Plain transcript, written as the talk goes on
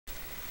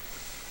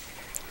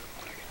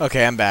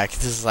Okay, I'm back.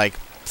 This is like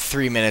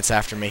 3 minutes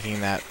after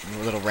making that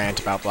little rant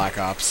about Black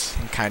Ops.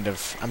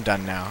 I'm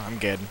done now. I'm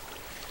good.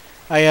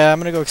 I'm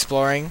gonna go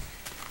exploring.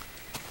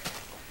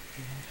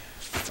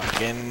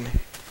 Fucking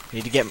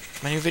need to get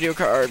my new video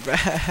card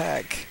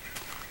back.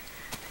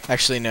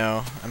 Actually,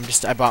 no.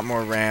 I bought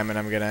more RAM and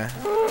I'm gonna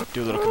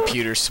do a little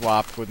computer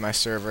swap with my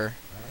server.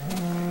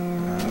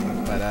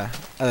 But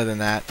other than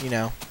that, you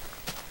know,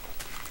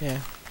 yeah,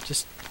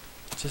 just.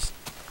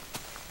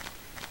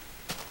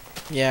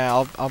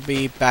 Yeah, I'll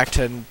be back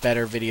to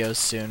better videos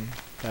soon.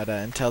 But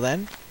until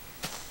then,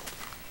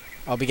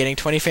 I'll be getting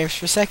 20 frames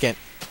per second.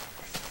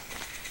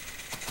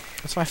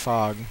 What's my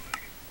fog?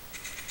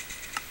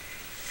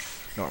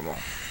 Normal.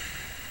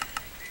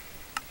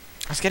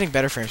 I was getting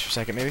better frames per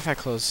second. Maybe if I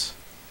close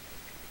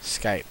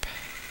Skype.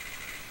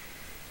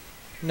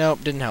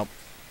 Nope, didn't help.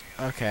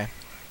 Okay.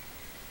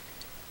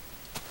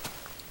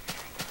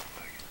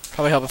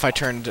 Probably help if I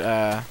turned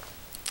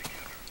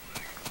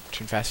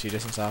fast view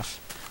distance off.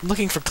 I'm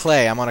looking for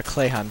clay. I'm on a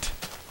clay hunt.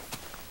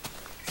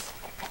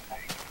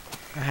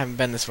 I haven't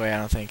been this way, I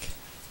don't think.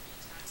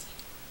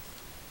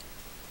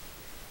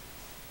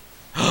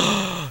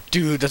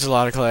 Dude, that's a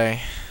lot of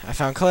clay. I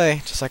found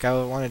clay, just like I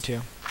wanted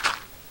to.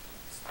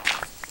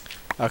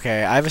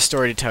 Okay, I have a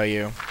story to tell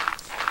you.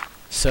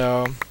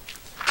 So,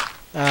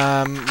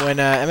 when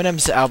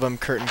Eminem's album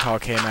Curtain Call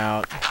came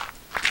out,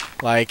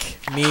 like,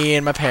 me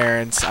and my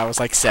parents, I was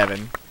like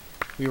 7.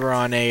 We were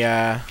on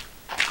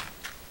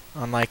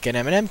like an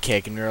Eminem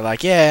kick, and we were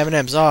like, yeah,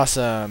 Eminem's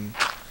awesome.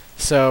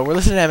 So we're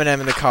listening to Eminem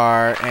in the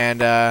car, and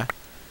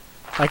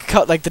like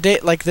the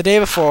day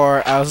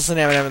before, I was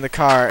listening to Eminem in the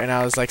car, and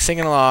I was like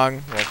singing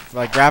along,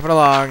 like rapping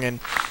along, and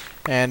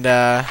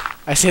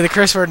I say the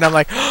curse word, and I'm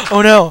like,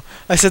 oh no,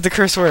 I said the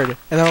curse word,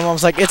 and then my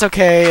mom's like, it's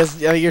okay,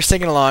 you're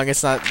singing along,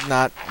 it's not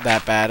that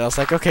bad. I was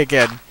like, okay,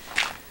 good.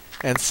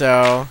 And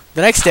so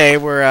the next day,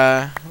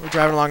 we're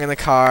driving along in the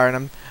car,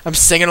 and I'm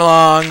singing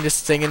along,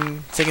 just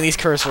singing these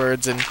curse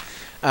words, and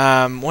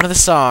one of the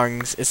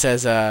songs, it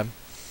says,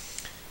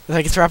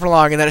 like it's rapping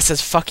along, and then it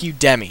says, "Fuck you,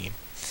 Demi."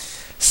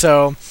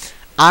 So,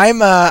 I'm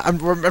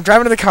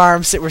driving in the car.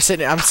 I'm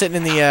sitting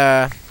in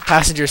the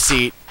passenger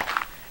seat,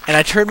 and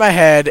I turn my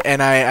head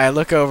and I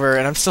look over,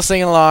 and I'm still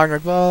singing along,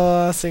 like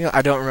blah, singing.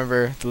 I don't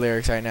remember the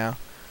lyrics right now,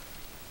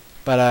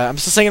 but I'm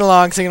still singing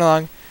along,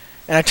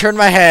 and I turn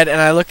my head and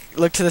I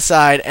look to the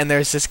side, and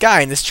there's this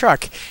guy in this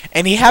truck,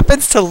 and he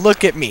happens to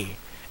look at me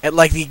at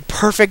like the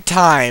perfect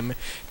time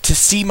to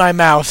see my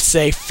mouth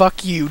say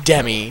 "fuck you,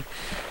 Demi,"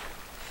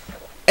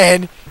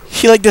 and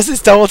he like does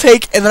this double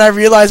take, and then I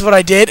realize what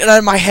I did, and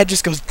then my head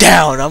just goes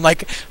down. I'm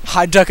like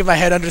ducking my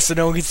head under so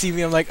no one can see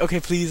me. I'm like, okay,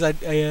 please, I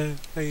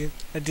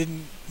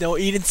didn't. No,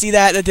 you didn't see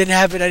that. That didn't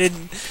happen. I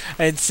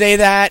didn't say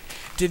that.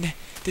 Didn't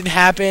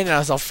happen. And I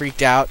was all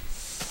freaked out.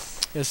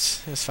 It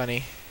was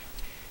funny.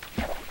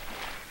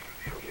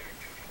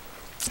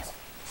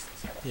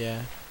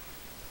 Yeah.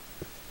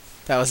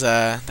 That was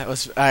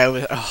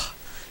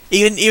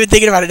even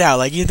thinking about it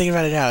now,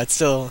 it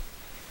still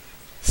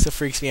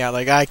freaks me out.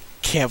 Like, I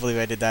can't believe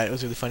I did that. It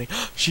was really funny.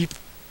 Sheep.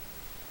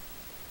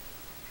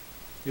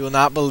 You will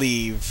not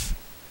believe.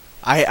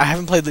 I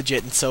haven't played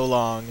legit in so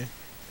long,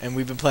 and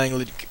we've been playing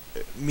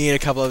me and a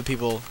couple other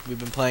people. We've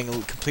been playing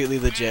completely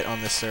legit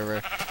on this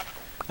server.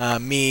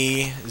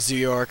 Me,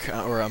 Zooyork,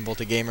 or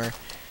Unbolted Gamer,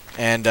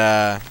 and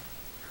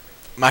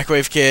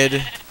Microwave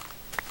Kid,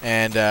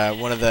 and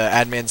one of the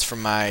admins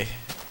from my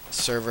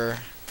server.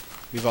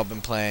 We've all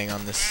been playing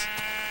on this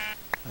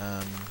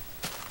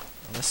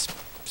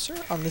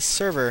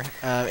server.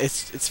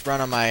 It's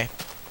run on my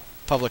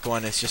public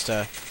one. It's just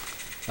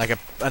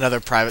another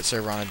private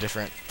server on a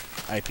different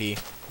IP,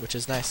 which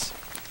is nice.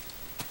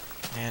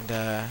 And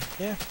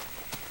yeah,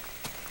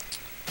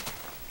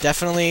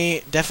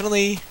 definitely,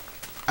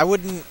 I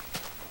wouldn't.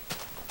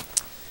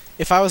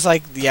 If I was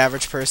like the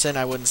average person,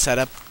 I wouldn't set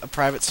up a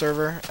private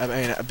server. I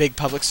mean, a big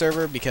public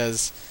server,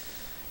 because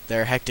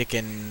they're hectic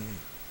and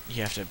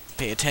you have to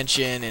pay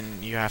attention,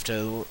 and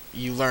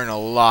you learn a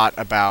lot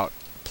about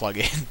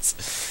plugins.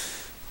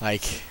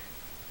 Like,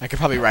 I could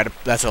probably write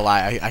that's a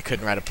lie. I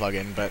couldn't write a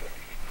plugin, but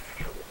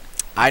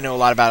I know a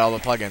lot about all the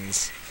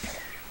plugins.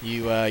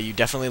 You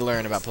definitely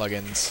learn about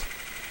plugins.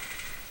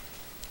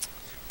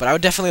 But I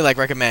would definitely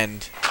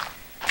recommend,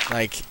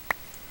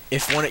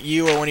 if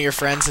you or one of your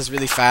friends has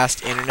really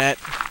fast internet,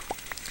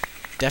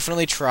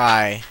 definitely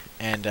try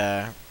and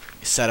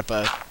set up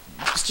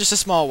just a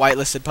small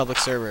whitelisted public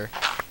server.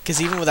 Because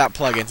even without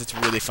plugins, it's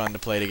really fun to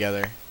play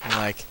together.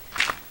 And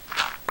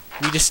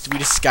we just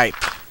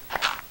Skype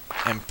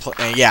and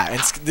yeah,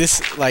 and this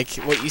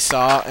what you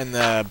saw in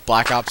the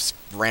Black Ops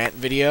rant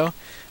video,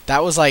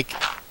 that was like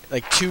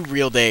 2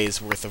 real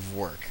days worth of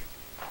work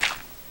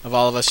of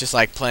all of us just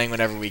playing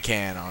whatever we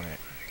can on it.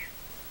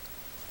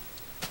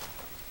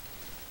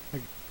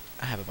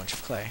 I have a bunch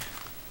of clay.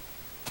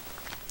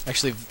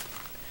 Actually,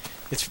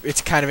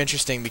 it's kind of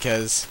interesting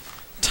because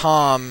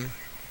Tom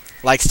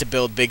likes to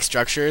build big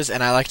structures,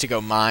 and I like to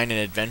go mine and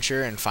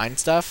adventure and find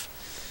stuff.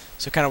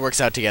 So it kind of works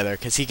out together,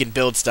 because he can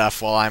build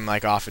stuff while I'm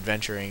off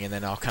adventuring, and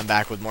then I'll come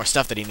back with more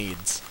stuff that he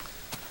needs.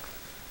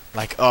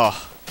 Like,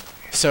 oh.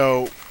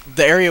 So,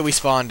 the area we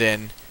spawned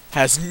in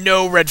has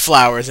no red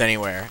flowers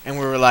anywhere. And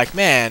we were like,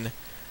 man,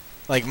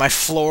 like, my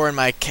floor in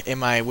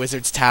my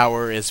wizard's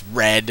tower is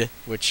red,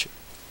 which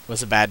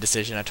was a bad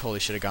decision. I totally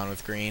should have gone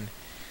with green.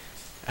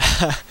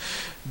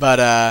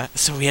 But,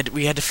 so we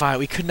had to find,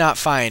 we could not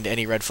find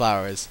any red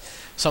flowers.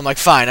 So I'm like,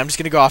 fine, I'm just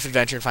gonna go off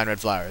adventure and find red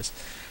flowers.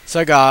 So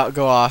I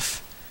go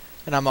off,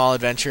 and I'm all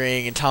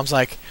adventuring, and Tom's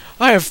like,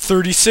 I have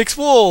 36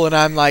 wool, and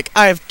I'm like,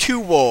 I have 2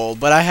 wool,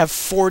 but I have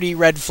 40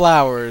 red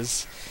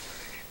flowers.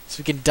 So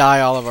we can dye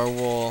all of our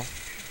wool.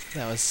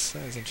 That was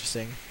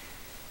interesting.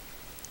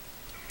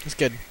 It was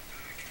good.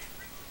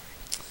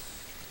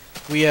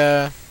 We,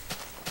 yeah,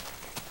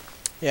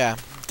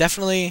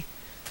 definitely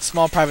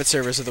small private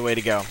servers are the way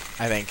to go,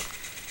 I think.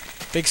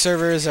 Big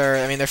servers are,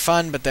 I mean, they're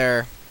fun, but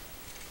they're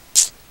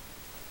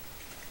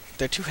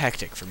too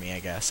hectic for me, I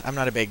guess. I'm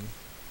not a big,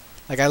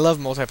 like, I love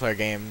multiplayer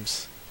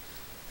games.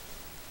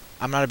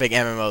 I'm not a big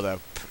MMO, though,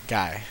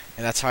 guy.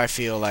 And that's how I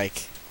feel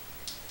like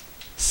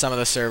some of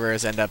the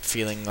servers end up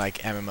feeling like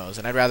MMOs.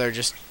 And I'd rather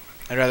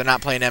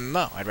not play an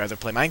MMO. I'd rather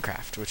play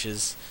Minecraft, which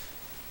is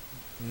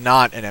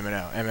not an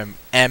MMO.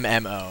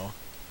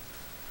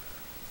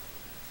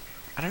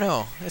 I don't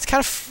know. It's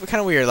kind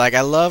of weird. Like,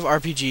 I love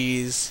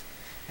RPGs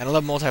and I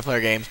love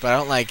multiplayer games, but I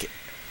don't like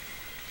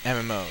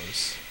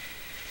MMOs.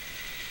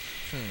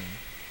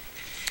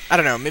 I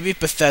don't know. Maybe if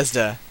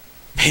Bethesda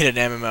made an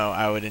MMO,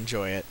 I would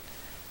enjoy it.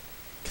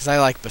 Because I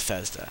like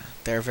Bethesda.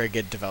 They're a very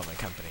good development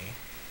company.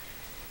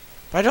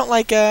 But I don't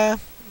like the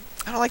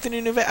I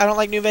don't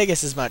like New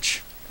Vegas as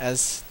much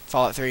as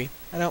Fallout 3.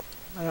 I don't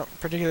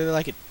particularly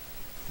like it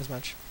as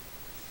much.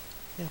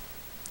 Yeah.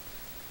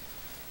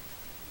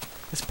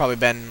 This has probably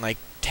been like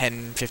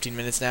 10-15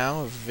 minutes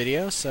now of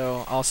video,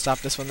 so I'll stop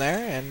this one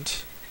there and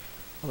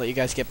I'll let you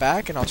guys get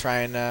back, and I'll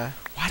try and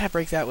why'd I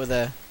break that with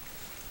a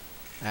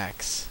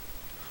axe?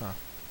 Huh.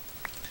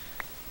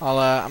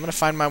 I'm gonna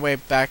find my way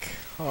back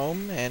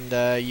home, and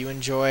you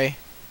enjoy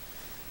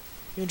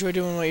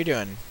doing what you're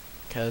doing,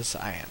 'cause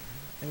I am,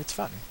 and it's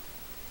fun.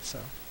 So,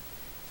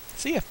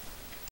 see ya.